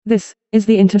This is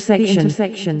the intersection.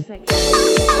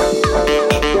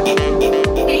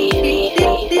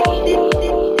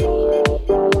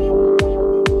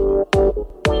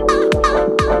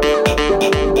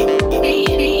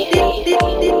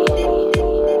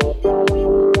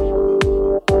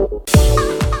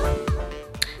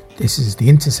 This is the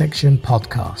Intersection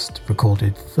podcast,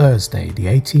 recorded Thursday, the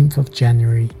 18th of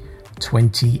January,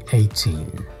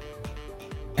 2018.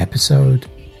 Episode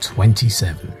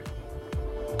 27.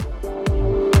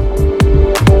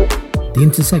 The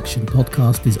Intersection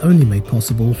podcast is only made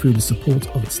possible through the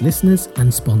support of its listeners and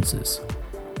sponsors.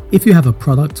 If you have a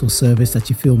product or service that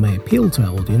you feel may appeal to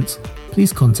our audience,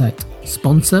 please contact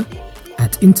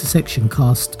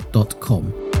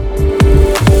sponsor@intersectioncast.com.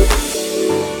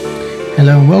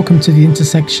 Hello and welcome to The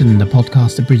Intersection, the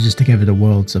podcast that bridges together the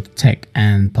worlds of tech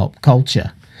and pop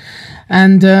culture.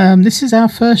 And this is our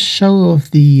first show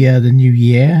of the new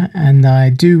year, and I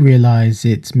do realise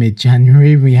it's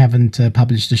mid-January. We haven't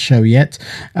published a show yet,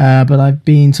 but I've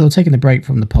been sort of taking a break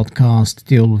from the podcast to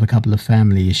deal with a couple of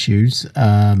family issues.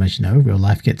 As you know, real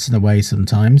life gets in the way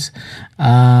sometimes.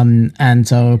 And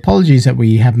so apologies that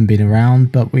we haven't been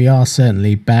around, but we are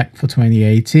certainly back for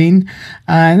 2018. In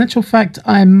actual fact,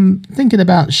 I'm thinking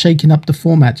about shaking up the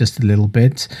format just a little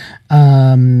bit,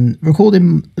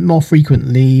 recording more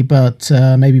frequently, but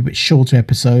maybe a bit shorter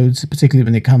episodes, particularly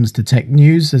when it comes to tech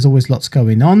news. There's always lots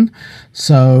going on.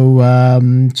 So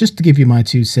just to give you my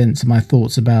 2 cents and my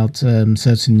thoughts about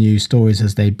certain news stories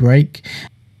as they break.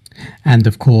 And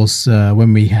of course,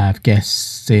 when we have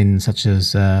guests in, such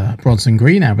as Bronson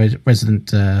Green, our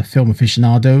resident film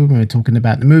aficionado, when we're talking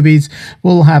about the movies,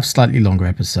 we'll have slightly longer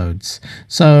episodes.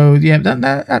 So yeah,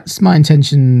 that's my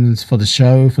intentions for the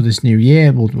show for this new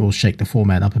year. We'll shake the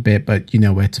format up a bit, but you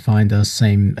know where to find us.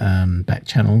 Same back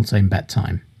channel, same bat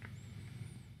time.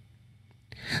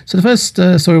 So the first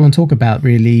story I want to talk about,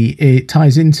 really, it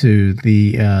ties into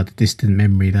the distant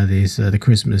memory that is the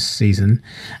Christmas season.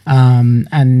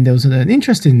 And there was an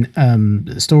interesting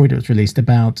story that was released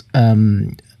about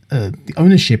the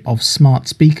ownership of smart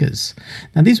speakers.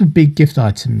 Now, these were big gift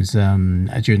items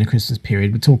during the Christmas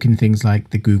period. We're talking things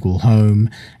like the Google Home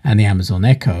and the Amazon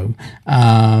Echo,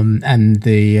 and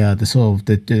the sort of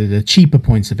the cheaper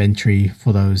points of entry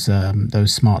for those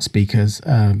smart speakers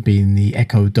being the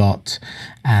Echo Dot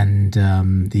and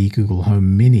the Google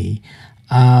Home Mini.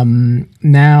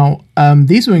 Now,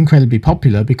 these were incredibly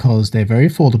popular because they're very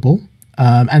affordable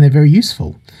and they're very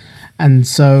useful. And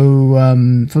so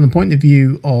from the point of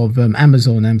view of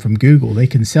Amazon and from Google, they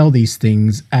can sell these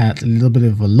things at a little bit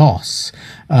of a loss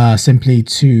simply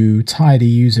to tie the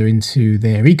user into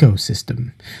their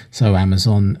ecosystem. So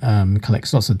Amazon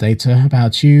collects lots of data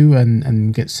about you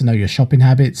and gets to know your shopping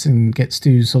habits and gets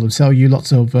to sort of sell you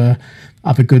lots of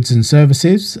other goods and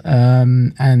services.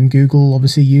 And Google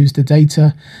obviously use the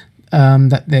data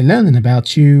that they're learning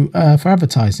about you for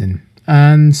advertising.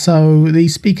 And so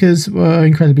these speakers were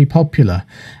incredibly popular.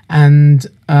 And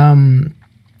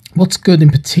what's good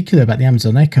in particular about the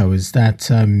Amazon Echo is that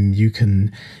you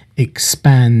can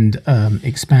expand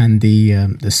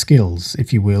the skills,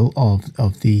 if you will,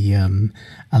 of the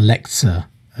Alexa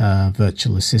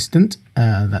virtual assistant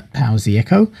that powers the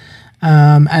Echo.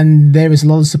 And there is a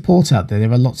lot of support out there.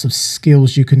 There are lots of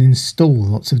skills you can install.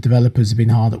 Lots of developers have been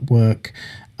hard at work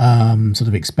sort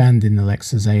of expanding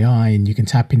Alexa's AI, and you can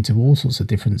tap into all sorts of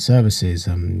different services,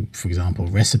 for example,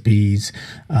 recipes,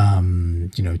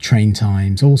 train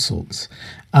times, all sorts.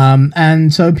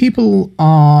 And so people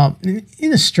are,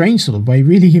 in a strange sort of way,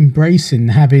 really embracing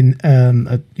having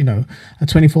a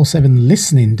 24/7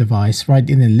 listening device right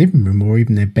in their living room or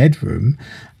even their bedroom.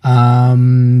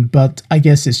 But I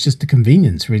guess it's just the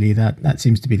convenience, really, that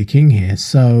seems to be the king here.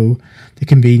 So the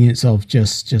convenience of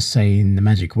just saying the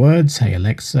magic words, hey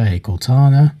Alexa, hey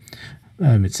Cortana,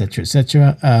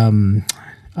 etc.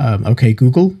 Okay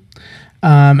Google,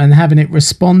 and having it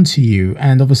respond to you.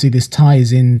 And obviously this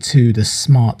ties into the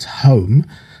smart home.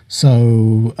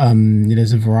 So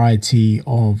there's a variety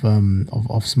of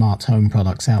smart home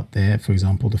products out there. For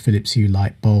example, the Philips Hue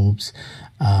light bulbs,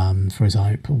 for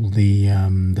example, the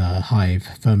Hive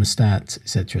thermostat,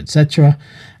 etc.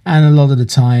 And a lot of the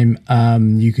time,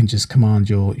 you can just command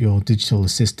your digital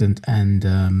assistant, and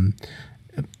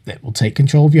it will take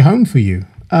control of your home for you.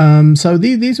 So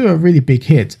these were a really big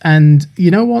hit. And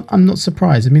you know what? I'm not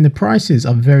surprised. I mean, the prices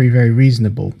are very, very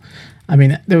reasonable. I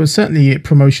mean, there were certainly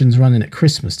promotions running at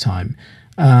Christmas time,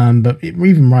 but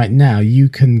even right now, you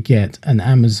can get an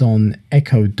Amazon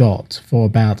Echo Dot for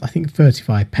about, I think,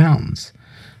 £35.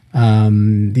 No,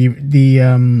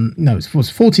 it's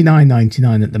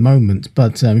 $49.99 at the moment,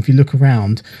 but if you look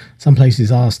around, some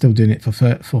places are still doing it for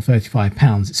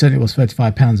 £35. It certainly was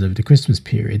 £35 over the Christmas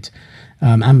period.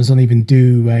 Amazon even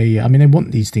do they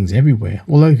want these things everywhere,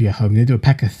 all over your home. They do a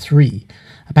pack of three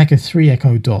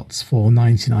Echo Dots for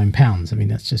 £99. I mean,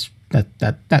 that's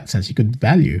actually good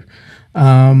value.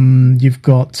 You've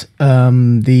got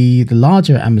the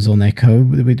larger Amazon Echo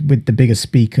with the bigger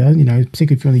speaker,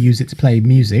 particularly if you want to use it to play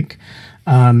music.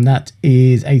 That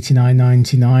is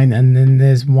 $89.99, and then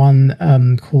there's one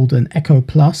called an Echo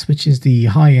Plus, which is the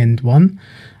high-end one.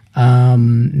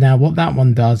 Now, what that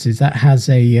one does is that has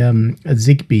a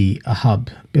Zigbee hub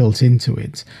built into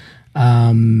it.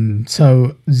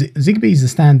 So Zigbee is the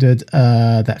standard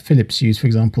that Philips use, for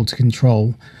example, to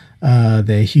control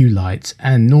their Hue lights.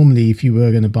 And normally, if you were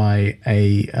going to buy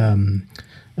a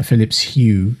Philips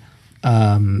Hue,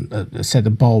 a set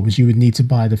of bulbs, you would need to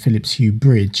buy the Philips Hue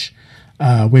bridge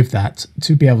with that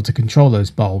to be able to control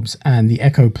those bulbs. And the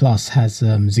Echo Plus has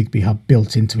Zigbee hub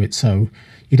built into it, so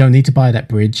you don't need to buy that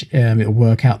bridge. It'll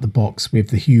work out the box with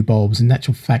the Hue bulbs. In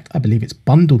actual fact, I believe it's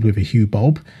bundled with a Hue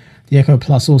bulb. The Echo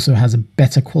Plus also has a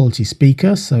better quality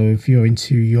speaker, so if you're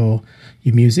into your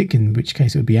music, in which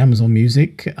case it would be Amazon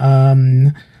Music,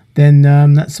 then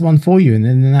that's the one for you. And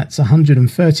then that's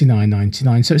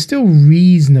 $139.99, so it's still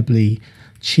reasonably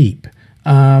cheap.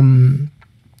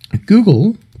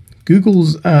 Google's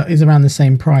is around the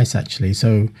same price, actually.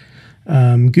 So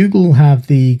Google have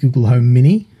the Google Home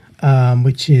Mini,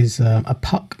 which is a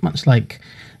puck, much like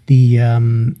the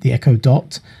Echo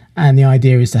Dot. And the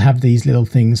idea is to have these little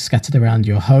things scattered around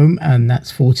your home, and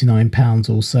that's £49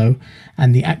 also.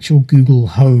 And the actual Google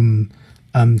Home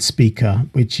speaker,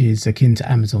 which is akin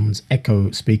to Amazon's Echo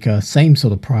speaker, same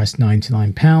sort of price,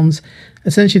 £99.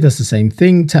 Essentially does the same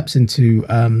thing, taps into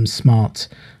smart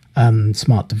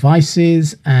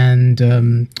devices, and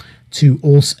it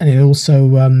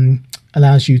also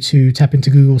allows you to tap into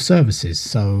Google services.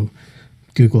 So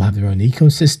Google have their own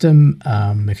ecosystem.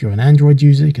 If you're an Android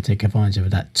user, you can take advantage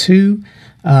of that too.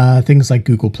 Things like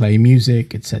Google Play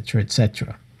Music, etc.,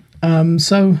 etc.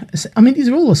 So, I mean, these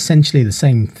are all essentially the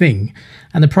same thing,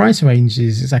 and the price range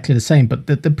is exactly the same. But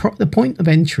the point of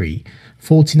entry,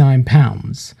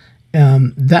 £49,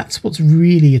 that's what's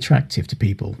really attractive to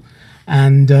people.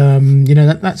 And,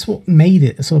 that's what made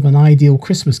it a sort of an ideal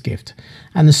Christmas gift.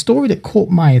 And the story that caught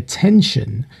my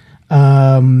attention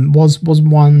was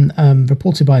one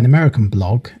reported by an American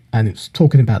blog, and it's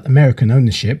talking about American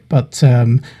ownership, but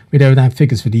we don't have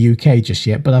figures for the UK just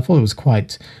yet, but I thought it was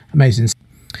quite amazing.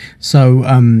 So,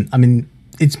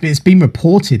 it's been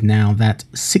reported now that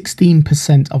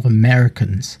 16% of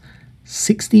Americans,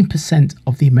 16%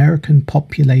 of the American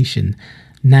population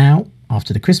now,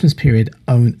 after the Christmas period,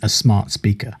 own a smart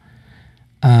speaker.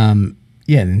 In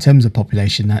terms of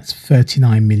population, that's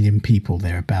 39 million people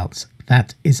thereabouts.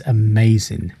 That is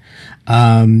amazing.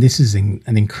 This is an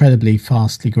incredibly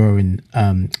fastly growing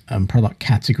product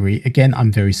category. Again,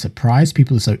 I'm very surprised.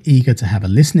 People are so eager to have a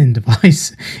listening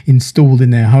device installed in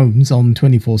their homes on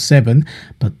 24/7.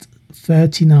 But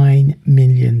 39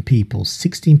 million people,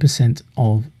 16%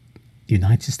 of the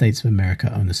United States of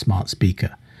America, own a smart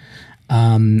speaker.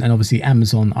 And obviously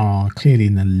Amazon are clearly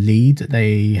in the lead.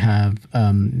 They have,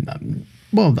 I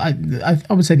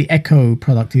would say the Echo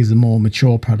product is a more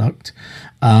mature product,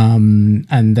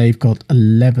 and they've got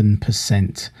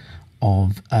 11%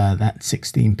 of that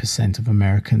 16% of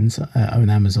Americans own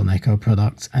Amazon Echo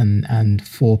products, and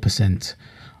 4%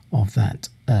 of that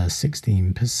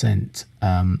 16%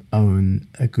 own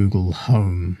a Google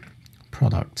Home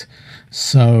product.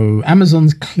 So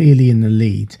Amazon's clearly in the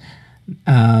lead.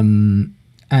 And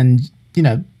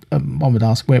one would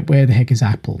ask, where the heck is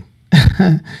Apple?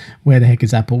 Where the heck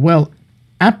is Apple? Well,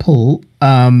 Apple,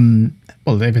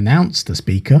 they've announced the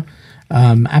speaker.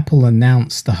 Apple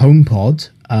announced the HomePod.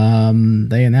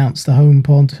 They announced the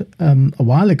HomePod a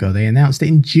while ago. They announced it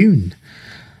in June.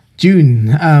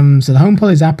 So the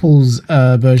HomePod is Apple's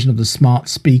version of the smart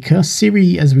speaker.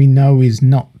 Siri, as we know, is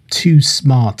not too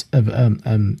smart of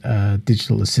a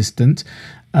digital assistant.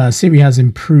 Siri has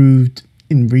improved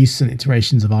in recent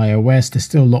iterations of iOS. There's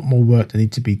still a lot more work that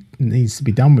needs to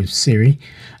be done with Siri,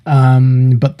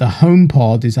 but the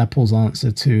HomePod is Apple's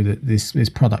answer to this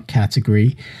product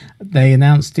category. They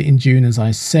announced it in June, as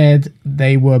I said.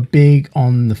 They were big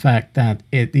on the fact that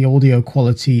the audio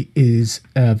quality is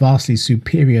vastly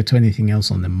superior to anything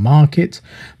else on the market.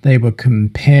 They were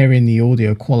comparing the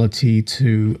audio quality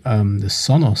to the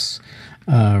Sonos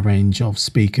range of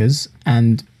speakers,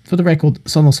 and for the record,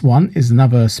 Sonos One is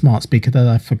another smart speaker that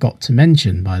I forgot to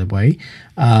mention, by the way.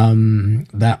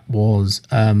 That was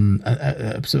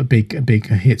a sort of big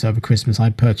hit over Christmas. I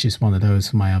purchased one of those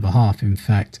for my other half, in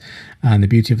fact. And the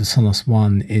beauty of the Sonos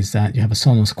One is that you have a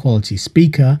Sonos quality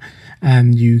speaker,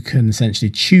 and you can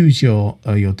essentially choose your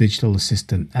digital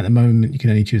assistant. At the moment, you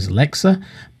can only choose Alexa,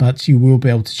 but you will be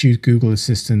able to choose Google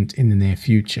Assistant in the near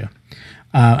future.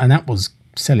 And that was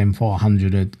selling for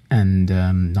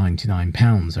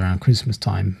 £199 around Christmas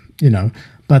time,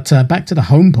 But back to the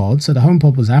HomePod. So the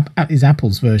HomePod is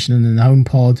Apple's version, and then the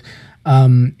HomePod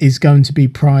is going to be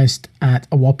priced at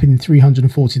a whopping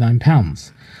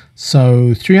 £349.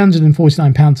 So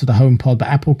 £349 for the HomePod, but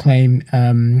Apple claim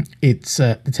it's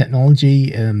the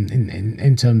technology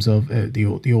in terms of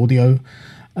the audio.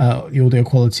 The audio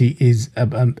quality is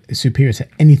superior to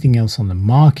anything else on the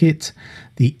market.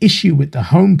 The issue with the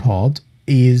HomePod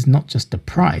is not just the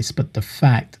price, but the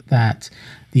fact that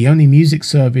the only music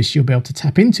service you'll be able to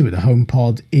tap into with the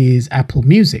HomePod is Apple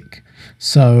Music.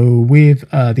 So with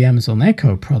the Amazon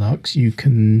Echo products, you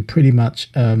can pretty much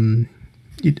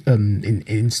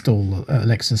install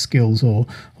Alexa skills or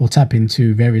tap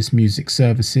into various music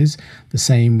services. The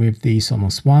same with the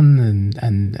Sonos One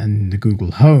and the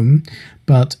Google Home.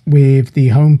 But with the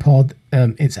HomePod,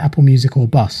 it's Apple Music or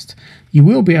bust. You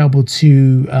will be able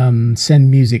to send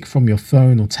music from your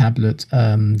phone or tablet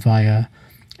via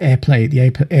AirPlay,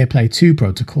 the AirPlay 2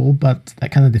 protocol, but that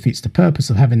kind of defeats the purpose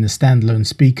of having the standalone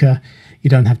speaker. You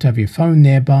don't have to have your phone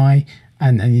nearby,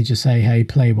 and you just say, hey,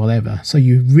 play whatever. So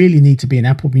you really need to be an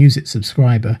Apple Music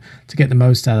subscriber to get the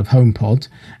most out of HomePod,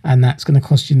 and that's going to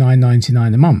cost you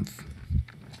 $9.99 a month.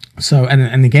 So,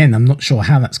 and again, I'm not sure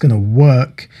how that's going to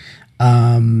work.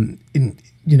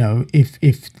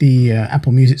 If the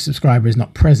Apple Music subscriber is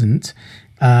not present,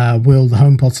 will the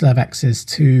HomePod still have access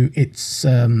to its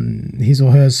his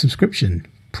or her subscription?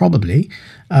 Probably,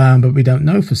 but we don't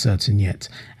know for certain yet.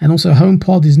 And also,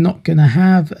 HomePod is not going to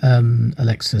have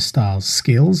Alexa style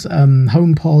skills.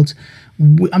 HomePod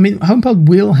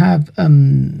will have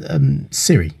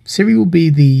Siri. Siri will be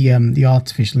the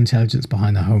artificial intelligence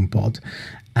behind the HomePod,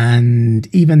 and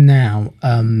even now,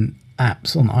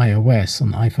 apps on iOS,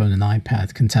 on iPhone and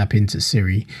iPad, can tap into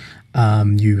Siri.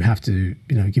 You have to,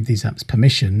 give these apps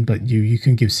permission, but you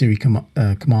can give Siri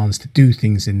commands to do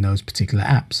things in those particular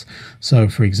apps. So,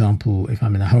 for example, if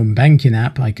I'm in a home banking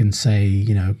app, I can say,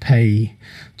 pay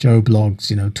Joe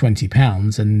Bloggs,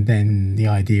 £20, and then the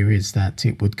idea is that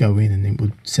it would go in and it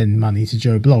would send money to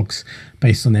Joe Bloggs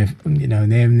based on their,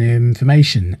 their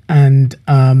information. And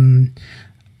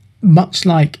much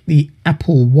like the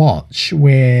Apple Watch,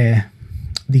 where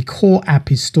the core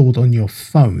app is stored on your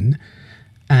phone,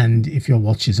 and if your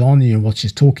watch is on and your watch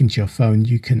is talking to your phone,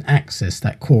 you can access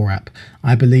that core app.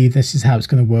 I believe this is how it's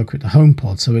going to work with the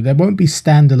HomePod. So there won't be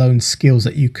standalone skills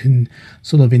that you can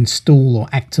sort of install or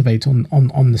activate on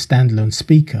the standalone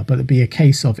speaker, but it'll be a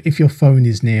case of if your phone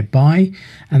is nearby,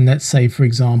 and let's say, for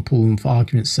example, for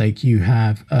argument's sake, you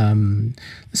have,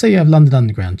 let's say you have London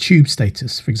Underground, Tube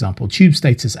Status, for example, Tube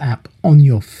Status app on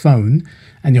your phone,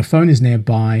 and your phone is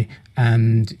nearby,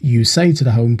 and you say to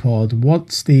the HomePod,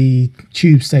 what's the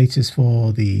tube status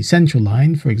for the Central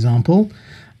Line, for example,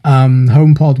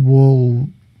 HomePod will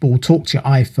talk to your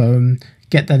iPhone,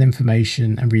 get that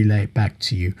information, and relay it back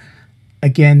to you.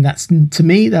 Again, to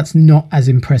me, that's not as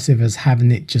impressive as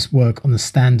having it just work on a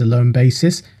standalone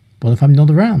basis. What if I'm not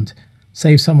around?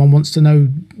 Say if someone wants to know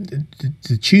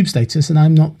the tube status and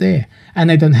I'm not there, and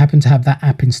they don't happen to have that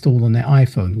app installed on their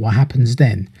iPhone, what happens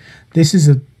then? This is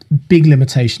a big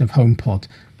limitation of HomePod.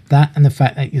 That and the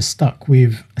fact that you're stuck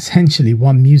with essentially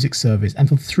one music service, and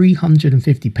for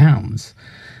 £350.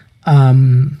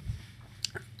 And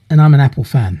I'm an Apple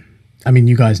fan. I mean,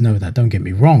 you guys know that, don't get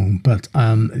me wrong, but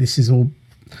this is all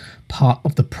part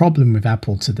of the problem with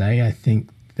Apple today. I think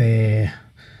Tim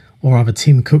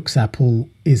Cook's Apple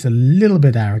is a little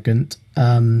bit arrogant,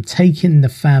 taking the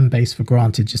fan base for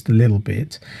granted just a little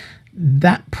bit.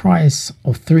 That price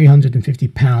of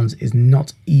 £350 is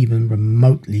not even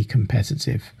remotely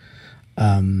competitive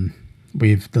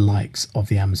with the likes of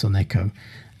the Amazon Echo.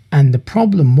 And the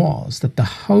problem was that the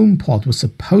HomePod was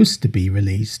supposed to be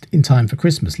released in time for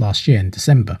Christmas last year in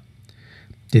December.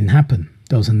 Didn't happen.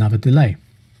 There was another delay.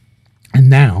 And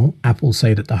now Apple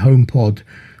say that the HomePod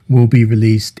will be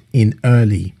released in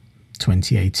early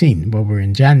 2018. Well, we're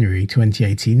in January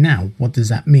 2018 now. What does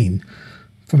that mean?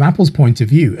 From Apple's point of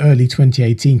view, early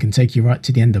 2018 can take you right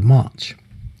to the end of March.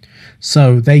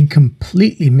 So they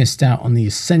completely missed out on the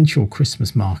essential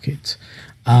Christmas market.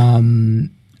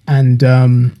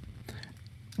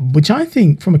 Which I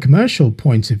think from a commercial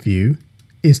point of view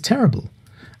is terrible.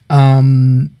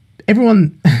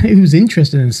 everyone who's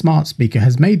interested in a smart speaker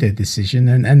has made their decision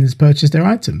and has purchased their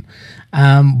item.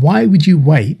 Why would you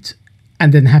wait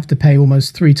and then have to pay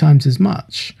almost 3 times as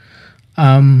much?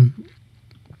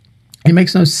 It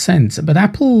makes no sense. But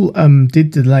Apple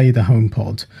did delay the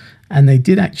HomePod, and they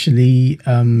did actually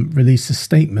release a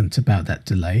statement about that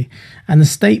delay. And the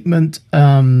statement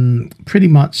pretty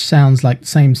much sounds like the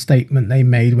same statement they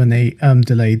made when they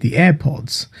delayed the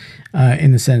AirPods,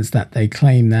 in the sense that they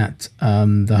claim that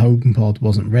the HomePod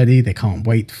wasn't ready. They can't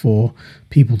wait for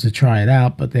people to try it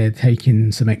out, but they're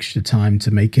taking some extra time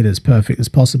to make it as perfect as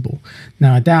possible.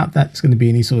 Now, I doubt that's going to be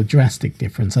any sort of drastic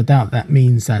difference. I doubt that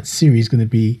means that Siri is going to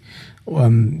be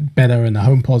better and the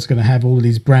HomePod's going to have all of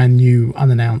these brand new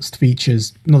unannounced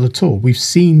features. Not at all. We've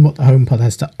seen what the HomePod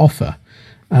has to offer.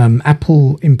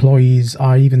 Apple employees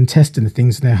are even testing the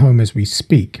things in their home as we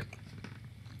speak.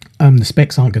 The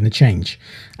specs aren't going to change.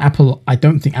 I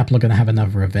don't think Apple are going to have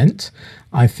another event.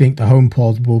 I think the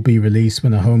HomePod will be released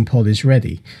when the HomePod is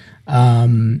ready.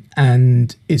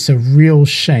 And it's a real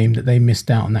shame that they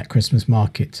missed out on that Christmas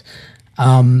market.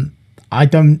 Will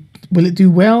it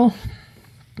do well?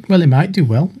 Well, it might do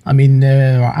well. I mean,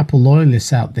 there are Apple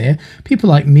loyalists out there, people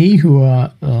like me who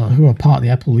are part of the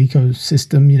Apple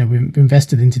ecosystem. You know, we've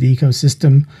invested into the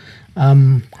ecosystem.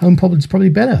 HomePod is probably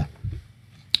better,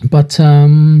 but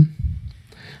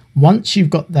once you've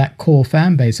got that core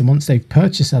fan base and once they've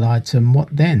purchased that item, what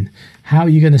then? How are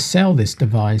you going to sell this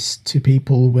device to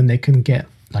people when they can get,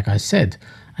 like I said,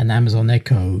 an Amazon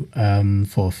Echo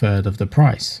for a third of the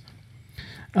price?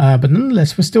 But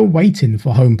nonetheless, we're still waiting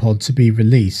for HomePod to be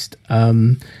released.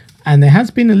 And there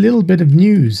has been a little bit of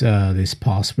news this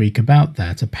past week about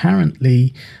that.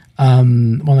 Apparently,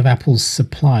 one of Apple's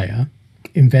supplier,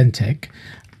 Inventec,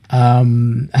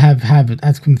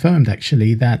 has confirmed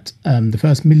actually that the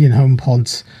first million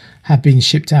HomePods have been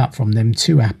shipped out from them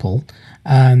to Apple,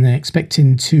 and they're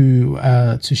expecting to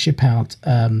ship out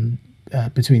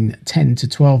between 10 to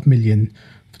 12 million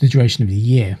for the duration of the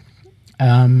year.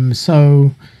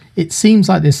 So it seems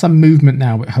like there's some movement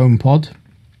now with HomePod.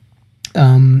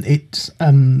 Some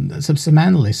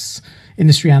analysts,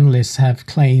 industry analysts, have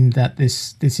claimed that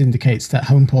this indicates that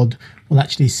HomePod will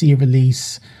actually see a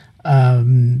release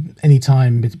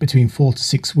anytime between 4 to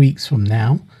 6 weeks from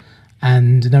now.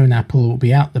 And knowing Apple will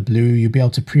be out the blue, you'll be able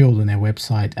to pre-order on their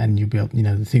website, and you'll be able,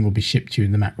 the thing will be shipped to you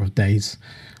in a matter of days.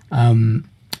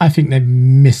 I think they've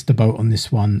missed the boat on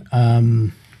this one.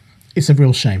 It's a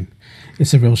real shame.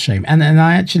 It's a real shame. And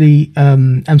I actually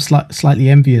am slightly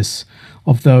envious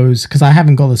of those, because I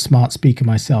haven't got a smart speaker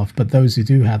myself, but those who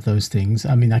do have those things,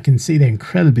 I mean, I can see they're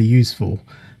incredibly useful.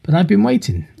 But I've been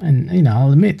waiting, and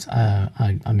I'll admit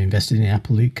I'm invested in the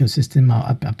Apple ecosystem.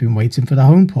 I've been waiting for the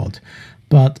HomePod,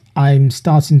 but I'm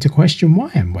starting to question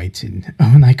why I'm waiting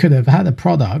when I could have had a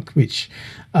product which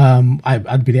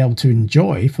I'd be able to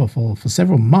enjoy for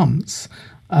several months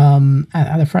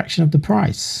at a fraction of the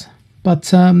price.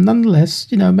 But nonetheless,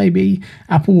 maybe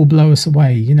Apple will blow us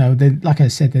away. Like I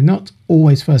said, they're not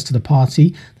always first to the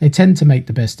party. They tend to make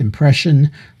the best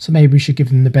impression, so maybe we should give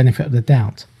them the benefit of the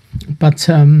doubt. But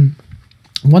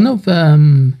one of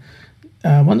the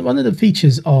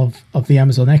features of the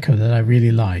Amazon Echo that I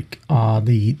really like are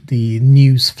the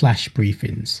news flash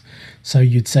briefings. So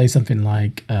you'd say something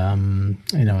like,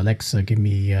 Alexa, give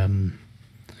me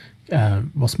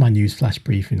what's my news flash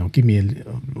briefing, or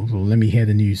let me hear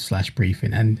the news flash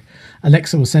briefing, and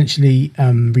Alexa will essentially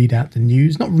read out the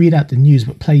news, not read out the news,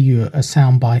 but play you a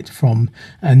soundbite from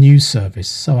a news service.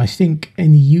 So I think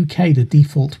in the UK the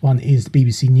default one is the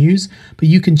BBC News, but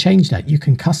you can change that, you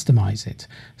can customize it,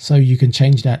 so you can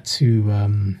change that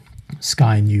to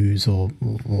Sky News or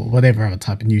whatever other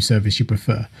type of news service you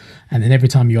prefer, and then every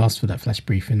time you ask for that flash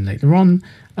briefing later on,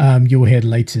 you'll hear the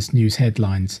latest news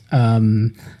headlines.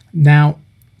 Now,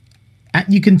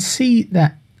 you can see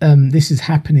that this is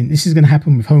happening. This is going to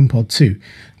happen with HomePod too,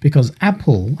 because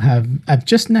Apple have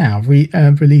just now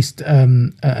released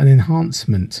an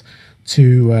enhancement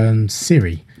to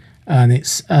Siri, and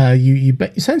it's you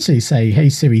essentially say, "Hey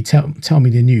Siri, tell me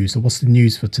the news," or "What's the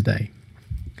news for today?"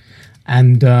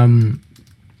 And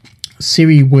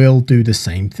Siri will do the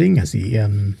same thing as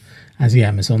the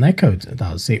Amazon Echo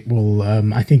does. It will,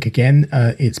 I think, again,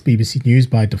 it's BBC News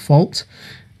by default.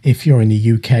 If you're in the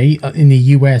UK, in the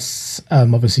US,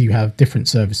 obviously you have different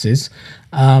services,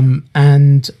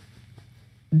 and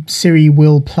Siri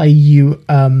will play you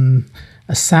a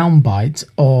soundbite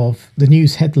of the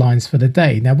news headlines for the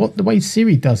day. Now, the way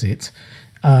Siri does it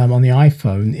on the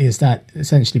iPhone is that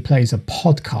essentially plays a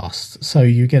podcast. So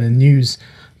you get a news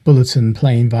bulletin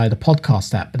playing via the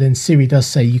podcast app, but then Siri does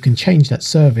say you can change that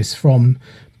service from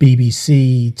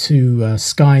BBC to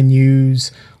Sky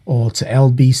News or to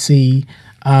LBC.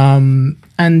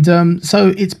 So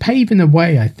it's paving the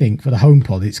way, I think, for the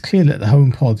HomePod. It's clear that the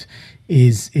HomePod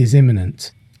is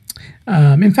imminent.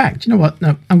 In fact, you know what?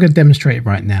 No, I'm going to demonstrate it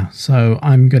right now. So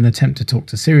I'm going to attempt to talk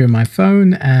to Siri on my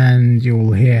phone, and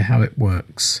you'll hear how it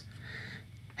works.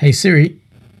 Hey Siri,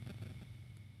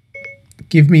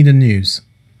 give me the news.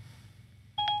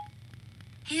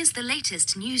 Here's the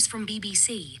latest news from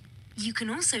BBC. You can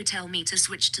also tell me to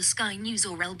switch to Sky News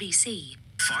or LBC.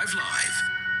 5 Live.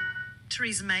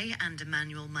 Theresa May and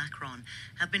Emmanuel Macron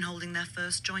have been holding their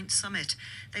first joint summit.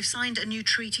 They've signed a new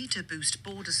treaty to boost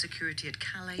border security at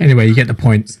Calais. Anyway, you get the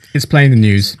point. It's playing the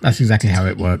news. That's exactly how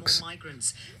it works.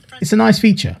 It's a nice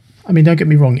feature. I mean, don't get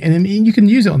me wrong. And you can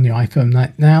use it on the iPhone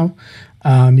right now.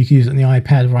 You can use it on the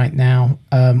iPad right now.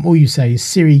 All you say is,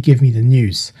 Siri, give me the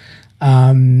news.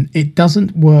 It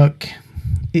doesn't work.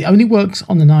 It only works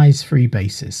on an eyes-free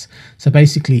basis. So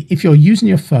basically, if you're using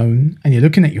your phone and you're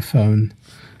looking at your phone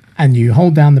and you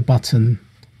hold down the button,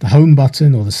 the home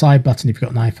button or the side button if you've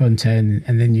got an iPhone 10,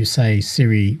 and then you say,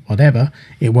 Siri, whatever,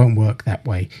 it won't work that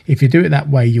way. If you do it that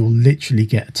way, you'll literally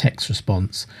get a text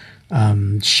response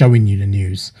showing you the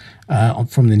news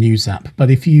from the news app. But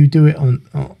if you do it on,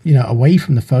 away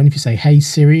from the phone, if you say, hey,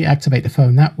 Siri, activate the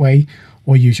phone that way,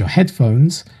 or use your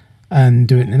headphones and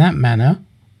do it in that manner,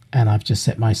 and I've just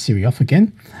set my Siri off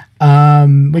again.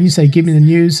 When you say, give me the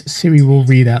news, Siri will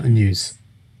read out the news.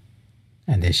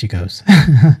 And there she goes.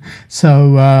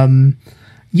 So,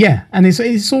 yeah, and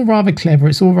it's all rather clever.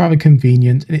 It's all rather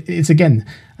convenient. It's, again,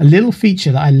 a little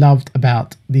feature that I loved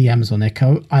about the Amazon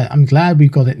Echo. I'm glad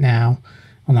we've got it now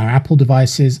on our Apple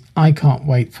devices. I can't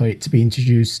wait for it to be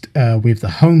introduced with the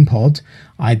HomePod.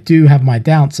 I do have my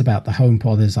doubts about the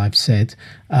HomePod, as I've said.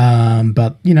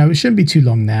 But, it shouldn't be too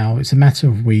long now. It's a matter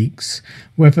of weeks.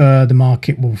 Whether the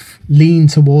market will lean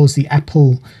towards the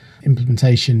Apple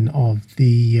implementation of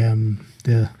the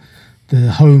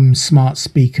home smart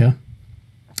speaker,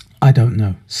 I don't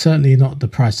know. Certainly not the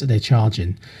price that they're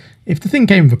charging. If the thing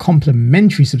came with a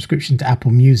complimentary subscription to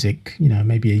Apple Music,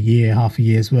 maybe a year, half a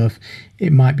year's worth,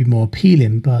 it might be more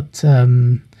appealing. But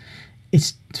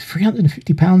it's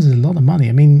 £350 is a lot of money.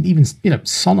 I mean, even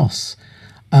Sonos,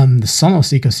 the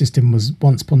Sonos ecosystem was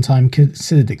once upon a time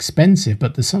considered expensive,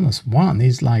 but the Sonos One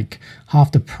is like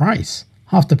half the price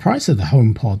of the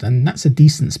HomePod, and that's a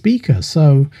decent speaker.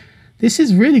 So this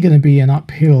is really going to be an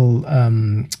uphill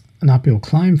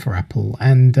climb for Apple,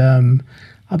 and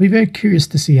I'll be very curious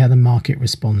to see how the market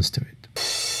responds to it.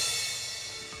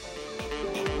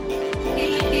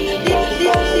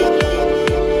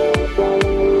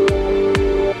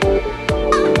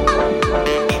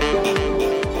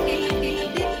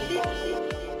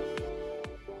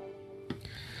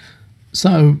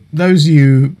 So those of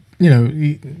you,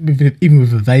 even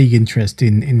with a vague interest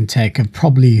in tech, have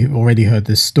probably already heard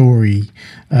the story,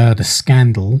 the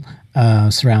scandal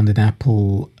surrounding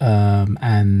Apple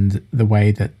and the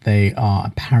way that they are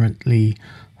apparently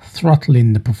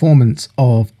throttling the performance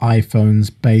of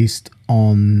iPhones based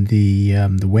on the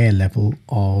wear level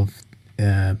of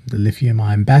the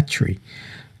lithium-ion battery.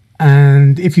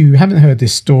 And if you haven't heard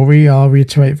this story, I'll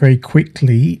reiterate very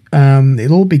quickly. It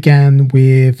all began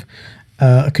with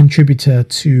a contributor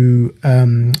to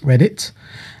Reddit,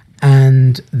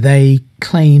 and they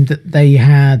claimed that they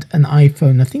had an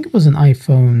iPhone, I think it was an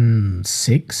iPhone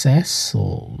 6S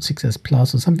or 6S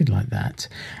Plus or something like that,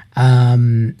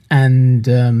 and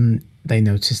they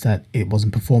noticed that it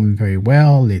wasn't performing very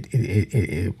well.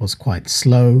 It was quite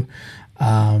slow,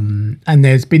 and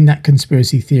there's been that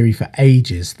conspiracy theory for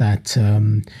ages that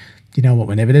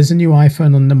whenever there's a new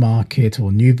iPhone on the market or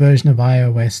a new version of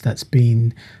iOS that's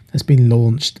been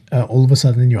launched, all of a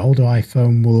sudden your older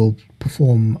iPhone will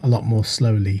perform a lot more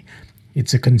slowly.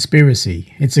 It's a conspiracy.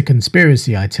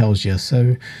 I tells you.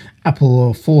 So Apple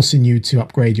are forcing you to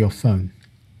upgrade your phone.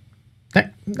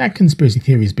 That conspiracy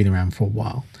theory has been around for a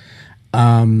while.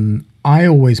 I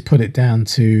always put it down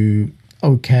to,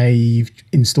 okay, you've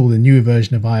installed a newer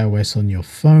version of iOS on your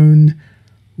phone.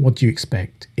 What do you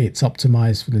expect? It's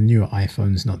optimized for the newer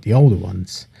iPhones, not the older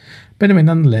ones. But anyway,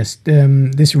 nonetheless,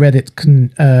 this Reddit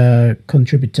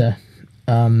contributor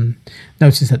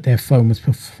noticed that their phone was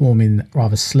performing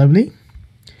rather slowly.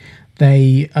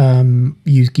 They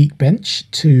used Geekbench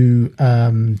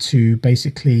to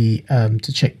basically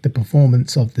to check the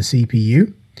performance of the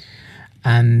CPU,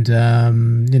 and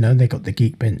they got the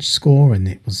Geekbench score, and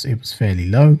it was fairly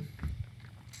low.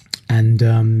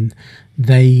 And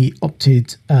they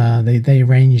opted, they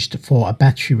arranged for a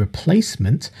battery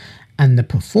replacement, and the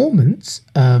performance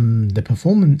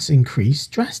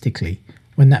increased drastically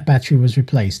when that battery was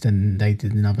replaced, and they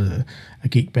did another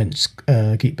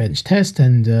Geekbench test,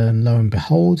 and lo and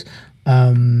behold,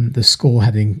 the score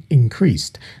had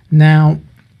increased. Now,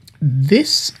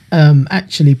 this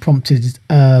actually prompted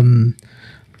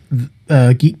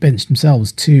Geekbench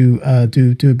themselves to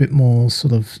do a bit more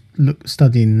sort of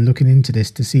looking into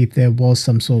this to see if there was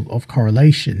some sort of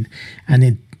correlation, and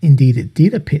it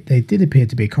did appear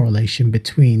to be a correlation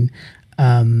between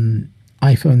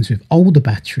iPhones with older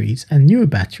batteries and newer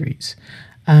batteries.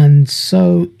 And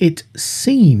so it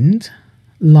seemed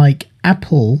like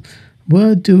Apple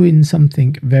were doing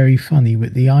something very funny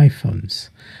with the iPhones.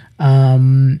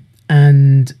 And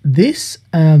this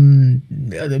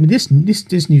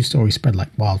news story spread like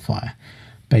wildfire,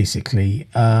 basically.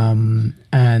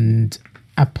 And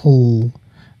Apple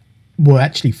were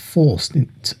actually forced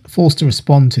to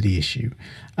respond to the issue.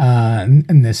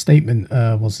 And their statement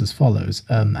was as follows.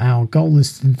 Our goal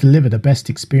is to deliver the best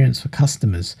experience for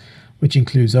customers, which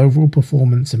includes overall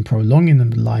performance and prolonging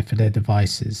the life of their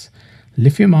devices.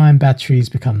 Lithium-ion batteries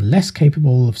become less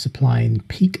capable of supplying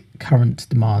peak current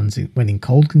demands when in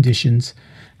cold conditions,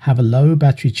 have a low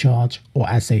battery charge, or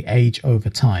as they age over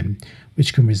time,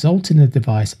 which can result in the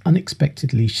device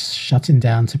unexpectedly shutting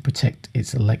down to protect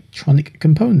its electronic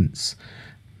components.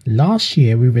 Last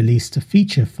year, we released a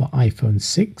feature for iPhone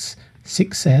 6,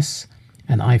 6S,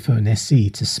 and iPhone SE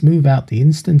to smooth out the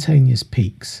instantaneous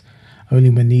peaks,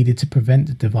 only when needed to prevent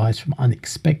the device from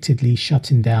unexpectedly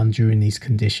shutting down during these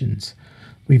conditions.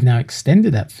 We've now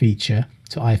extended that feature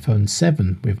to iPhone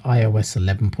 7 with iOS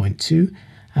 11.2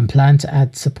 and plan to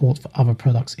add support for other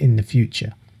products in the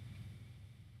future.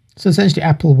 So essentially,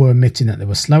 Apple were admitting that they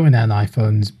were slowing down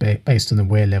iPhones based on the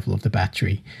wear level of the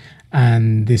battery.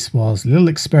 And this was a little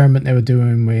experiment they were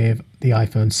doing with the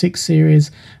iPhone 6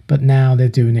 series, but now they're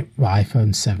doing it with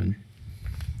iPhone 7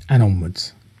 and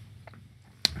onwards.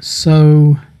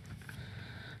 So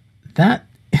that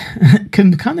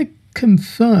kind of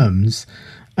confirms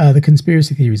the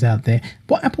conspiracy theories out there.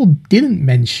 What Apple didn't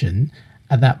mention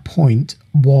at that point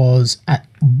was at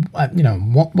what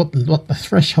the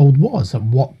threshold was. At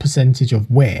what percentage of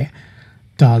wear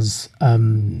does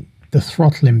the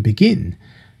throttling begin?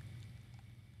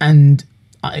 And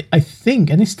I think,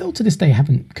 and it's still to this day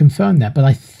haven't confirmed that, but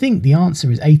I think the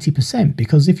answer is 80%,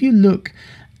 because if you look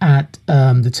at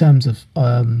the terms of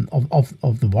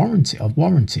the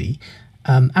warranty,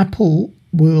 Apple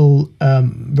will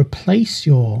replace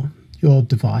your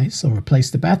device or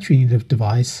replace the battery in the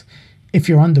device if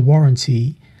you're under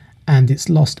warranty and it's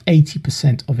lost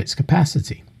 80% of its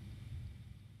capacity,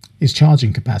 its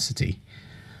charging capacity.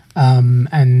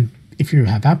 And if you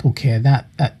have Apple Care, that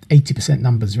 80%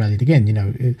 number is valid again. You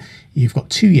know, you've got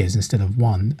 2 years instead of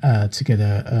one to get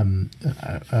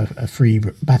a free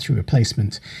battery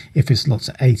replacement if it's lost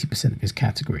at 80% of its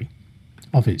category,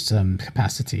 of its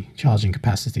capacity, charging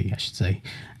capacity, I should say.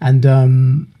 And I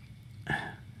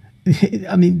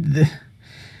mean,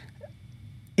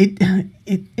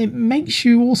 it makes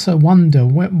you also wonder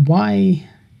why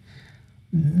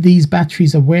these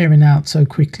batteries are wearing out so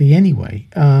quickly anyway.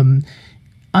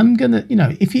 I'm gonna,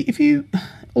 if you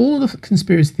all the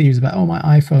conspiracy theories about, my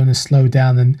iPhone has slowed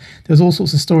down, and there's all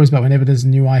sorts of stories about whenever there's a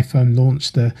new iPhone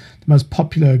launched, the most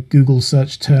popular Google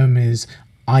search term is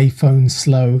iPhone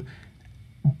slow.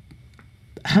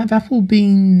 Have Apple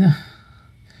been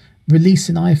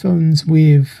releasing iPhones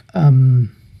with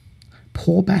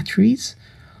poor batteries?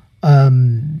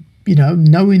 Knowing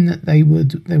that they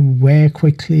would wear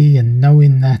quickly, and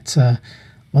knowing that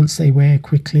once they wear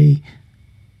quickly,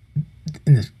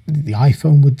 the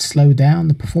iPhone would slow down,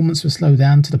 the performance would slow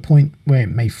down to the point where it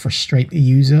may frustrate the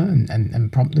user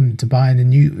and prompt them to buy a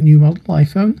new model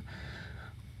iPhone.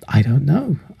 I don't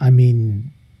know. I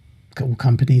mean, all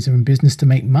companies are in business to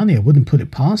make money. I wouldn't put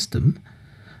it past them.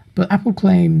 But Apple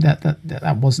claimed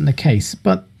that wasn't the case.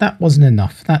 But that wasn't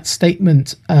enough. That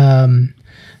statement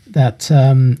that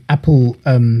Apple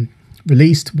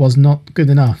released was not good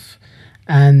enough.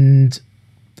 And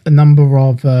a number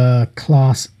of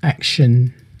class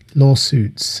action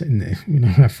lawsuits in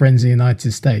our friends in the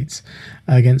United States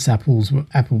against Apple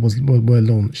were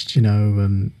launched.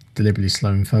 Deliberately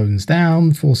slowing phones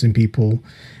down, forcing people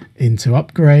into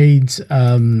upgrades,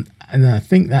 and I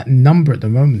think that number at the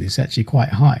moment is actually quite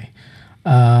high.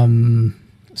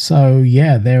 So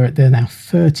yeah, there are now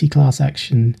 30 class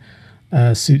action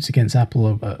suits against Apple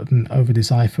over this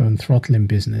iPhone throttling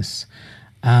business.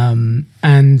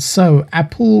 And so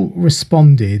Apple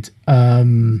responded.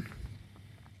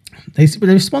 They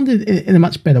responded in a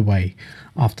much better way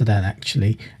after that.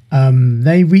 Actually,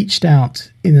 they reached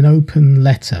out in an open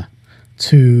letter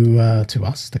to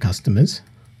us, the customers,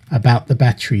 about the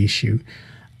battery issue,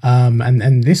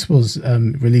 And this was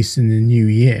released in the new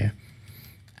year,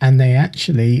 and they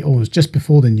actually, or it was just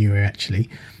before the new year actually,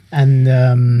 and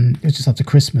it was just after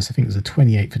Christmas. I think it was the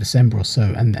 28th of December or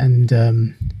so,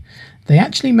 and they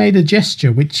actually made a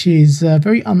gesture which is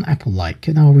very un-Apple-like,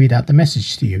 and I'll read out the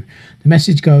message to you. The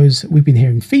message goes, "We've been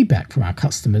hearing feedback from our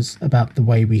customers about the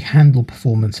way we handle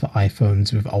performance for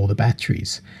iPhones with older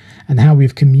batteries and how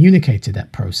we've communicated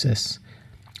that process.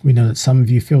 We know that some of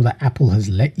you feel that Apple has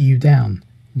let you down.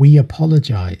 We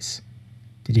apologize."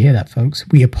 Did you hear that, folks?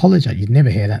 We apologize. You'd never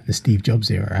hear that in the Steve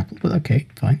Jobs era, Apple, but okay,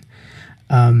 fine.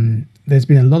 There's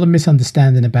been a lot of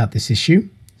misunderstanding about this issue,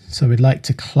 so we'd like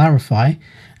to clarify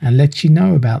and let you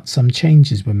know about some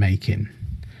changes we're making.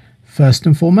 First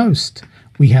and foremost,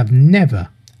 we have never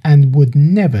and would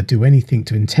never do anything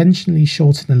to intentionally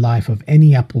shorten the life of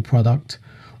any Apple product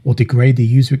or degrade the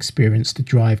user experience to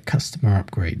drive customer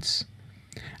upgrades.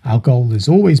 Our goal has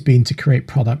always been to create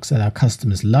products that our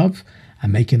customers love,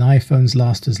 and making iPhones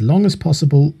last as long as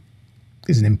possible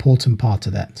is an important part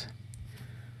of that.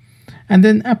 And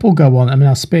then Apple go on, I mean,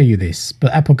 I'll spare you this,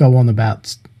 but Apple go on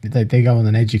about, they go on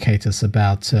and educate us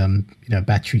about,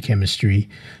 battery chemistry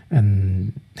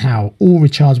and how all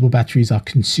rechargeable batteries are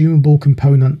consumable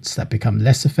components that become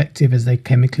less effective as they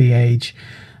chemically age,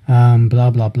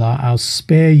 blah, blah, blah. I'll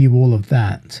spare you all of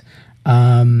that.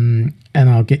 And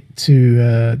I'll get to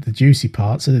the juicy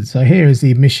part. So here is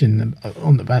the admission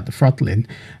about the throttling.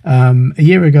 A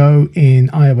year ago in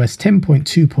iOS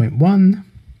 10.2.1,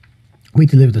 we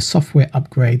delivered a software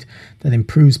upgrade that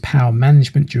improves power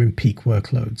management during peak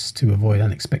workloads to avoid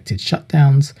unexpected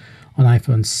shutdowns on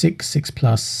iPhone 6, 6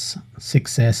 Plus,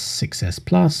 6S, 6S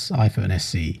Plus, iPhone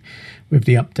SE. With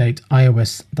the update,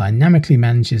 iOS dynamically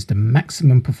manages the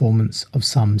maximum performance of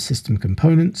some system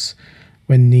components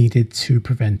when needed to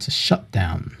prevent a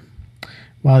shutdown.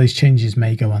 While these changes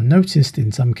may go unnoticed,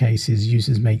 in some cases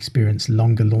users may experience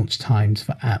longer launch times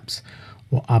for apps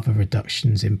or other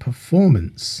reductions in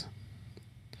performance.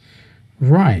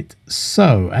 Right,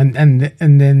 so and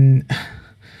then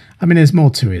I mean there's more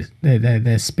to it.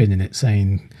 They're spinning it,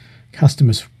 saying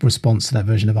customers' response to that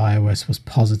version of iOS was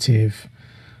positive.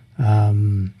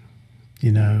 When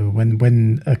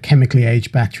a chemically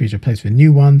aged battery is replaced with a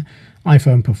new one,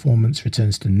 iPhone performance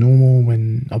returns to normal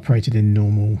when operated in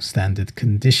normal standard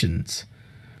conditions.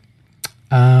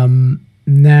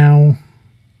 Now,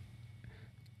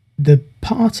 the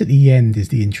part at the end is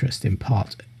the interesting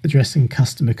part, addressing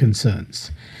customer concerns.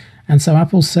 And so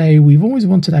Apple say, "We've always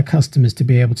wanted our customers to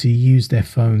be able to use their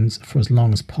phones for as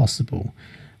long as possible.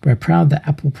 We're proud that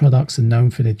Apple products are known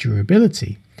for their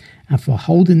durability and for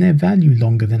holding their value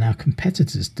longer than our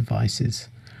competitors' devices.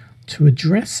 To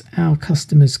address our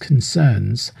customers'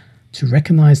 concerns, to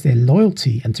recognize their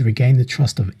loyalty and to regain the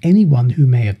trust of anyone who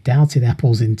may have doubted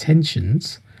Apple's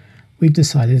intentions, we've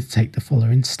decided to take the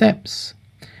following steps.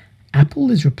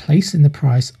 Apple is replacing the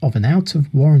price of an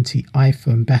out-of-warranty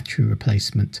iPhone battery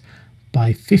replacement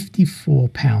by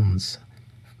 £54.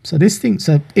 So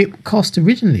it cost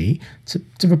originally,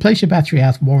 to replace your battery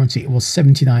out of warranty, it was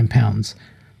 £79.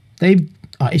 They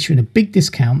are issuing a big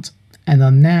discount and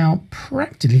are now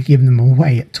practically giving them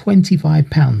away at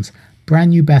 £25.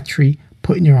 Brand new battery,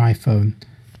 put in your iPhone,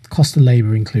 cost of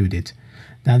labour included.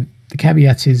 Now, the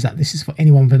caveat is that this is for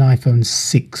anyone with an iPhone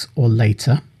 6 or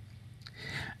later.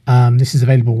 This is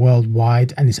available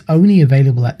worldwide and it's only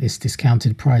available at this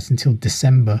discounted price until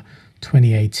December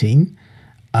 2018.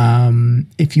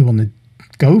 If you want to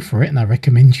go for it, and I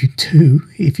recommend you do,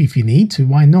 if you need to,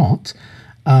 why not?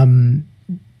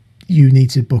 You need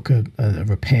to book a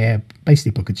repair,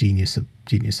 basically book a Genius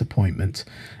appointment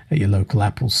at your local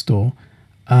Apple store.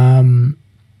 And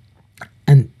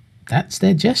that's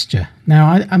their gesture. Now,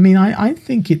 I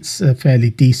think it's a fairly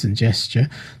decent gesture.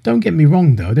 Don't get me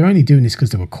wrong, though. They're only doing this because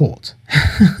they were caught.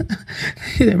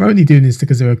 They're only doing this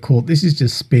because they were caught. This is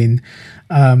just spin.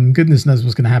 Goodness knows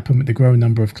what's going to happen with the growing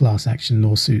number of class action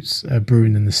lawsuits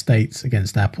brewing in the States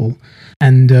against Apple.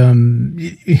 And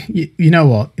you know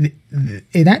what?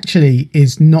 It actually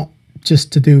is not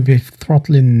just to do with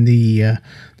throttling the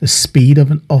speed of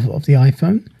the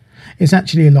iPhone. It's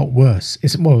actually a lot worse.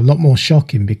 It's a lot more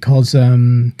shocking because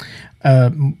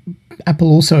Apple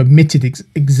also admitted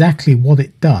exactly what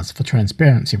it does, for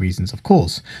transparency reasons, of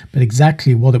course, but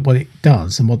exactly what it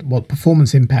does and what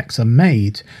performance impacts are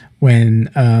made when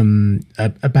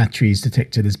a battery is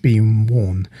detected as being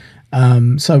worn.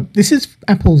 So this is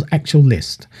Apple's actual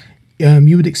list.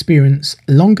 You would experience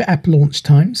longer app launch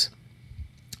times,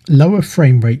 lower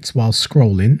frame rates while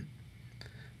scrolling,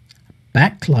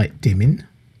 backlight dimming,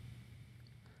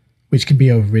 which can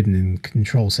be overridden in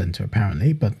Control Center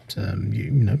apparently, but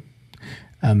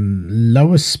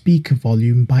lower speaker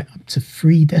volume by up to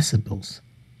 3 decibels.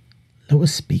 Lower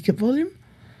speaker volume?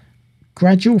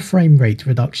 Gradual frame rate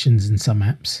reductions in some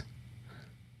apps.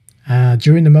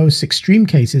 During the most extreme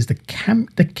cases, the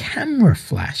camera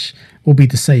flash will be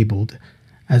disabled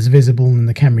as visible in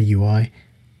the camera UI.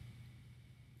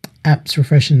 Apps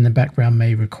refreshing in the background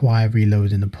may require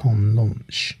reloading upon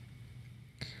launch.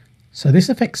 So this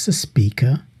affects the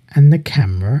speaker and the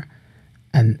camera,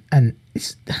 and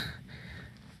this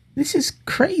is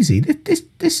crazy.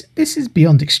 This is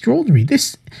beyond extraordinary.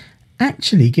 This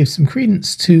actually gives some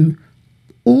credence to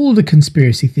all the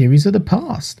conspiracy theories of the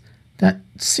past. That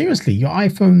seriously, your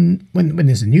iPhone, when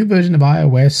there's a new version of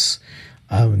iOS,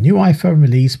 a new iPhone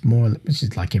release, which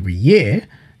is like every year,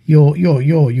 your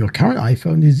current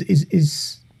iPhone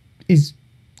is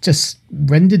just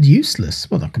rendered useless.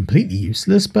 Well, not completely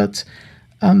useless, but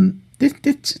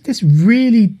this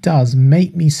really does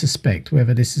make me suspect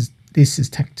whether this is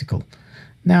tactical.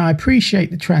 Now, I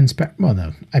appreciate the transparent. Well,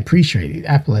 no, I appreciate it.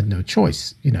 Apple had no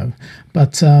choice,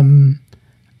 but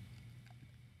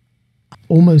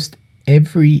almost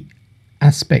every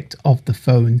aspect of the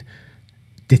phone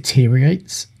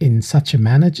deteriorates in such a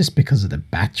manner just because of the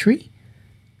battery.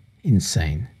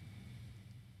 Insane.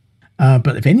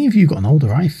 But if any of you got an older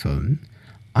iPhone,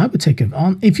 I would take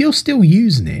advantage. If you're still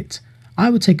using it, I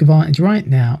would take advantage right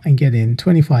now and get in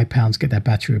 £25, get that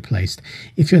battery replaced.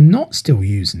 If you're not still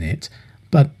using it,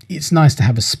 but it's nice to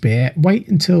have a spare, wait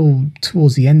until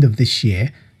towards the end of this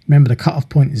year. Remember, the cutoff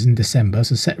point is in December,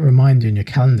 so set a reminder in your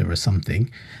calendar or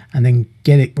something, and then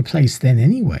get it replaced then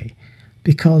anyway,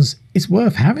 because it's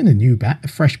worth having a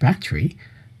fresh battery.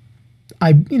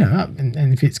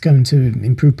 And if it's going to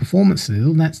improve performance a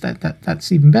little,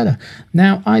 that's even better.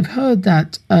 Now, I've heard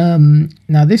that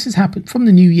now this has happened from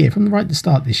the new year, from right at the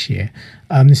start this year.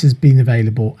 This has been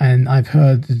available, and I've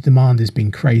heard the demand has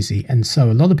been crazy, and so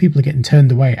a lot of people are getting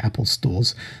turned away at Apple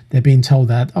stores. They're being told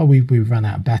that, we've run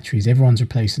out of batteries. Everyone's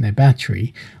replacing their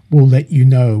battery. We'll let you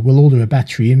know. We'll order a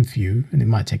battery in for you, and it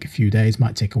might take a few days,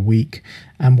 might take a week,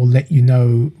 and we'll let you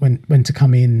know when to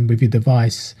come in with your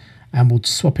device, and we'll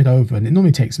swap it over. And it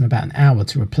normally takes them about an hour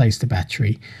to replace the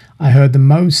battery. I heard the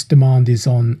most demand is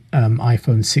on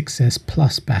iPhone 6s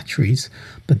Plus batteries,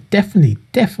 but definitely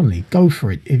go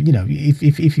for it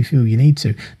if you feel you need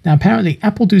to. Now, apparently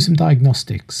Apple do some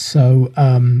diagnostics, so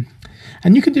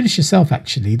and you can do this yourself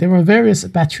actually. There are various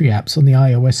battery apps on the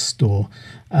iOS store,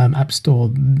 App Store,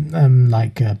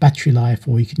 like Battery Life,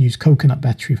 or you can use Coconut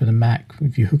Battery for the Mac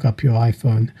if you hook up your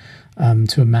iPhone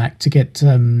to a Mac to get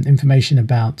information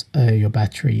about your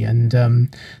battery. And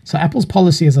so Apple's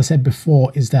policy, as I said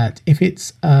before, is that if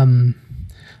it's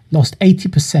lost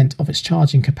 80% of its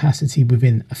charging capacity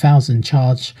within 1,000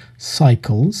 charge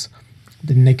cycles,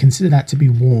 then they consider that to be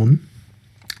worn.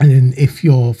 And then if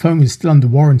your phone is still under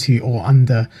warranty or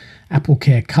under Apple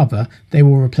Care cover, they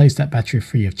will replace that battery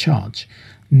free of charge.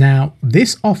 Now,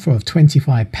 this offer of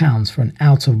 £25 for an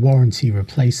out-of-warranty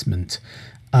replacement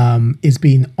is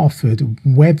being offered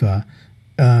whether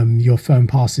your phone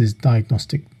passes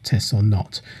diagnostic tests or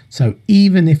not. So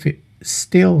even if it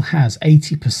still has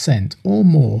 80% or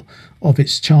more of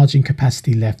its charging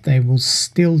capacity left, they will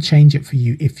still change it for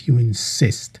you if you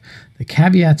insist. The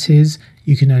caveat is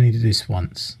you can only do this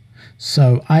once.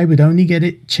 So I would only get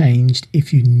it changed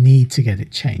if you need to get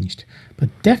it changed. But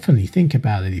definitely think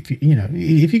about it.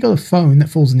 If you got a phone that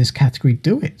falls in this category,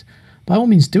 do it. By all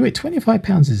means, do it.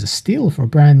 £25 is a steal for a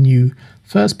brand new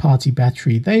first-party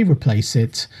battery. They replace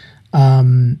it.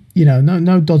 No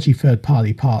dodgy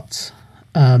third-party parts.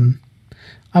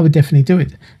 I would definitely do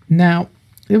it. Now,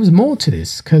 there was more to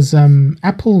this because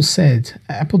Apple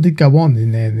did go on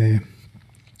in their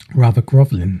rather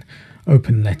groveling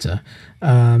open letter,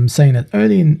 saying that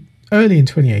early in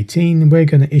 2018, we're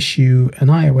going to issue an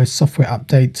iOS software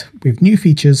update with new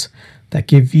features that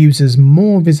give users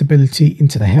more visibility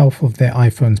into the health of their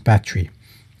iPhone's battery,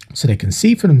 so they can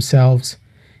see for themselves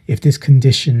if this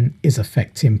condition is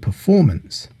affecting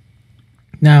performance.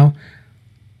 Now,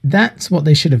 that's what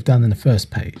they should have done in the first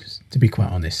place, to be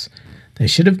quite honest. They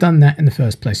should have done that in the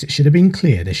first place. It should have been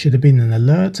clear. There should have been an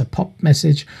alert, a pop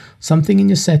message, something in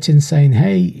your settings saying,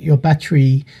 hey, your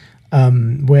battery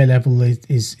wear level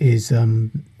is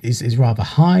rather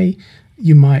high.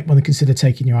 You might want to consider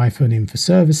taking your iPhone in for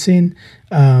servicing.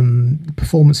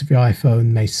 Performance of your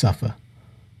iPhone may suffer.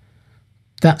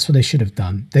 That's what they should have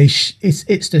done.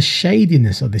 It's the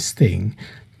shadiness of this thing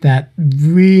that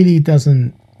really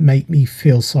doesn't make me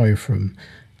feel sorry for them.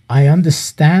 I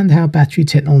understand how battery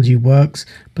technology works,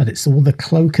 but it's all the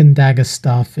cloak and dagger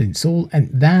stuff. It's all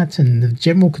and the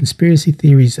general conspiracy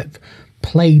theories that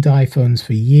plagued iPhones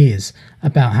for years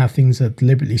about how things are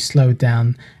deliberately slowed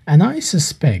down, and I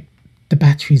suspect the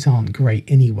batteries aren't great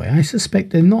anyway. I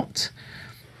suspect they're not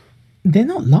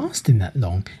lasting that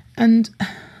long, and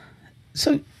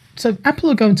so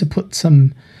Apple are going to put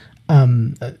some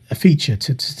a feature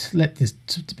to let this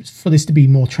for this to be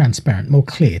more transparent, more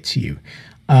clear to you.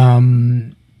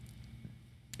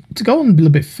 To go on a little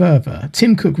bit further,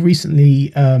 Tim Cook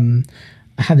recently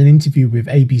had an interview with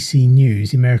ABC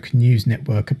News, the American News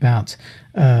Network, about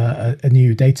a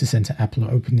new data center Apple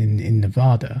are opening in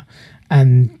Nevada.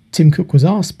 And Tim Cook was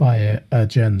asked by a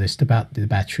journalist about the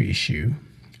battery issue.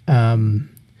 And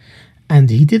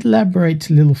he did elaborate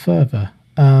a little further.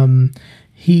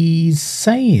 He's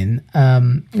saying,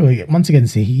 once again,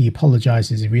 he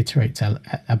apologizes, he reiterates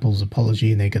Apple's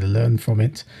apology, and they're going to learn from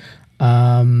it.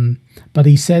 But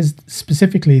he says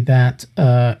specifically that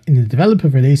in the developer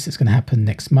release that's going to happen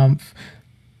next month,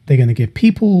 they're going to give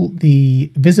people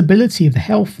the visibility of the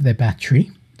health of their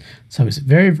battery. So it's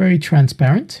very, very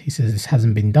transparent. He says this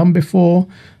hasn't been done before,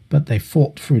 but they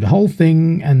fought through the whole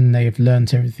thing and they have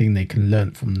learned everything they can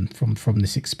learn from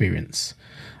this experience.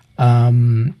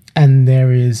 And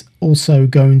there is also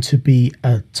going to be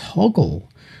a toggle,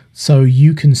 so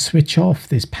you can switch off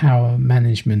this power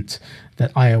management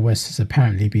that iOS has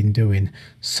apparently been doing.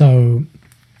 So,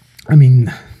 I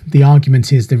mean, the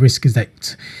argument is the risk is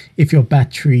that if your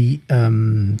battery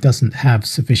doesn't have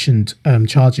sufficient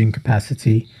charging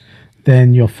capacity,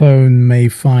 then your phone may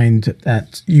find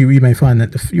that you may find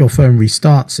that your phone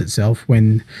restarts itself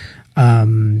when the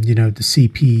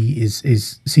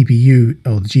CPU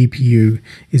or the GPU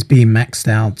is being maxed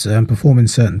out, performing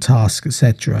certain tasks,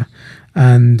 etc.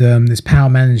 And this power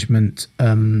management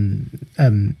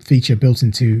feature built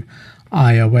into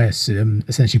iOS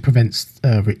essentially prevents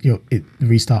the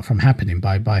restart from happening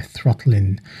by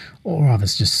throttling, or rather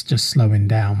just slowing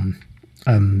down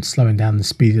the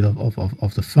speed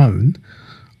of the phone.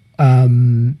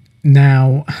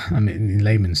 Now, I mean, in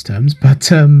layman's terms, but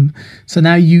so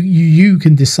now you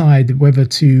can decide whether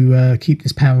to keep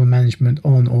this power management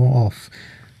on or off,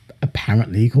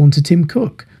 apparently, according to Tim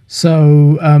Cook.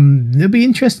 So it'll be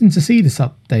interesting to see this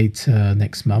update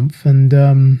next month. And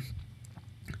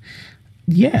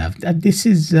this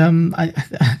is I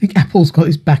think Apple's got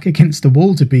its back against the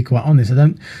wall, to be quite honest.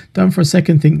 I don't for a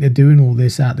second think they're doing all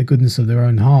this out of the goodness of their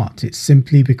own heart. It's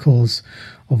simply because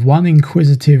of one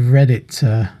inquisitive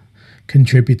Reddit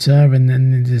contributor, and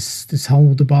then this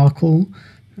whole debacle,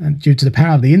 and due to the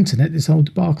power of the internet, this whole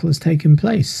debacle has taken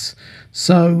place.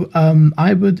 So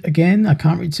I would, again, I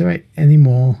can't reiterate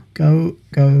anymore, go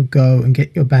and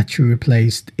get your battery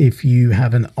replaced if you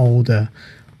have an older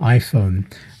iPhone.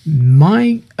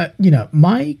 My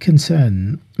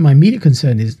concern, my immediate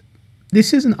concern is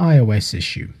this is an iOS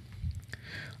issue.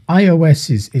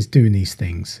 iOS is doing these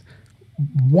things.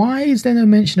 Why is there no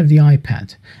mention of the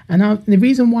iPad? And the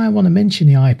reason why I want to mention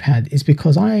the iPad is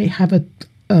because I have a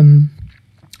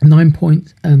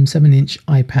 9.7-inch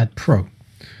iPad Pro,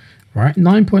 right?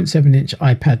 9.7-inch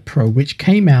iPad Pro, which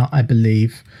came out, I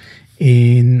believe,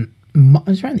 it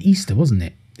was around Easter, wasn't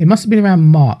it? It must have been around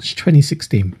March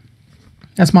 2016.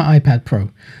 That's my iPad Pro.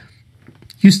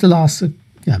 Used to last a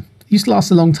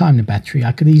long time, the battery.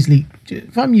 I could easily,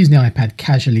 if I'm using the iPad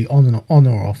casually on and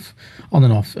off,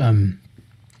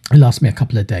 it lasts me a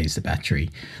couple of days, the battery.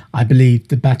 I believe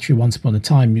the battery once upon a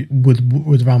time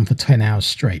would run for 10 hours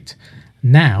straight.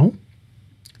 Now,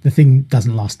 the thing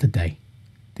doesn't last a day.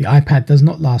 The iPad does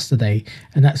not last a day,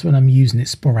 and that's when I'm using it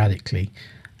sporadically.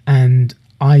 And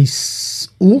I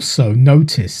also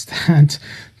noticed that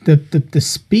the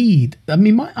speed, I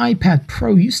mean, my iPad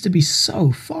Pro used to be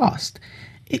so fast.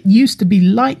 It used to be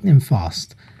lightning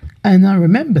fast. And I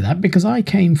remember that because I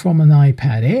came from an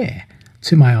iPad Air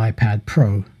to my iPad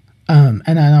Pro.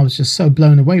 And I was just so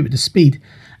blown away with the speed.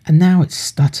 And now it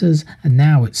stutters, and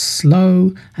now it's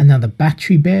slow, and now the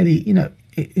battery barely,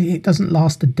 it doesn't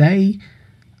last a day.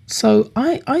 So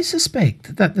I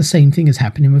suspect that the same thing is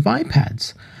happening with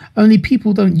iPads. Only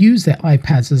people don't use their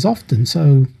iPads as often,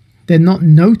 so they're not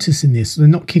noticing this. They're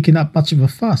not kicking up much of a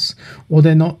fuss, or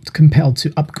they're not compelled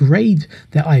to upgrade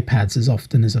their iPads as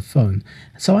often as a phone.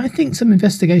 So I think some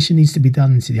investigation needs to be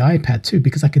done into the iPad too,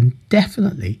 because I can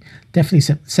definitely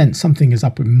sense something is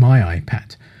up with my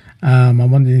iPad. I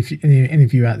wonder if any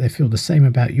of you out there feel the same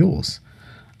about yours.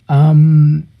 I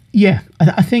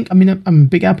think, I'm a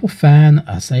big Apple fan.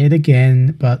 I say it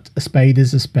again, but a spade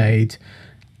is a spade.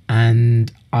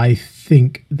 And I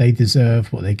think they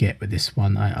deserve what they get with this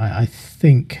one. I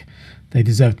think they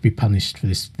deserve to be punished for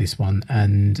this one.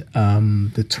 And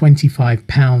the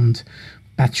 £25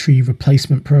 battery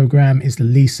replacement program is the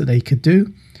least that they could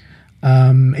do.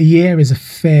 A year is a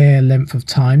fair length of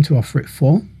time to offer it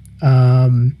for.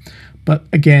 But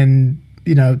again,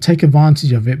 take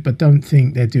advantage of it, but don't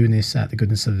think they're doing this at the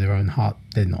goodness of their own heart.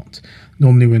 They're not.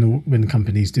 Normally when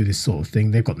companies do this sort of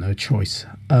thing, they've got no choice.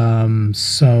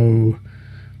 So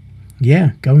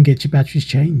yeah, go and get your batteries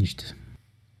changed.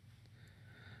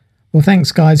 Well,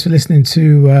 thanks guys for listening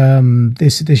to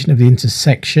this edition of The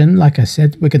Intersection. Like I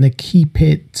said, we're going to keep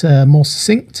it more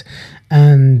succinct,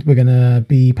 and we're going to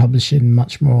be publishing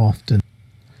much more often.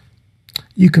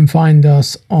 You can find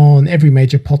us on every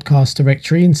major podcast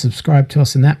directory and subscribe to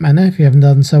us in that manner if you haven't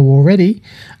done so already.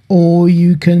 Or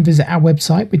you can visit our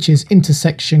website, which is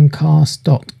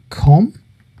intersectioncast.com.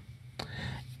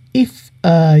 If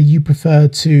you prefer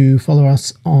to follow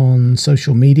us on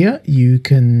social media, you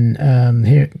can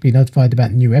be notified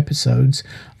about new episodes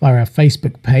via our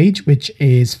Facebook page, which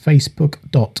is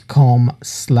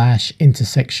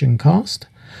facebook.com/intersectioncast.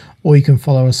 Or you can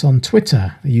follow us on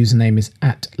Twitter. The username is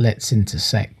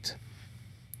 @Let'sIntersect.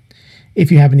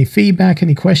 If you have any feedback,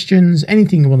 any questions,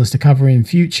 anything you want us to cover in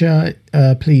future,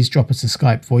 please drop us a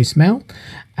Skype voicemail.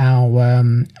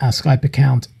 Our Skype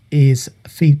account is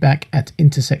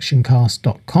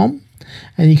feedback@intersectioncast.com.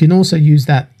 And you can also use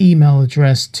that email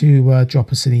address to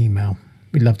drop us an email.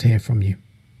 We'd love to hear from you.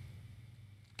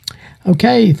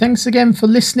 Okay, thanks again for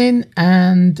listening.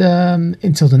 And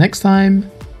until the next time,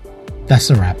 that's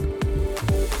a wrap.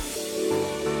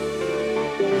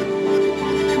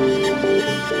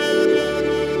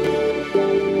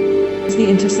 The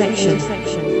Intersection.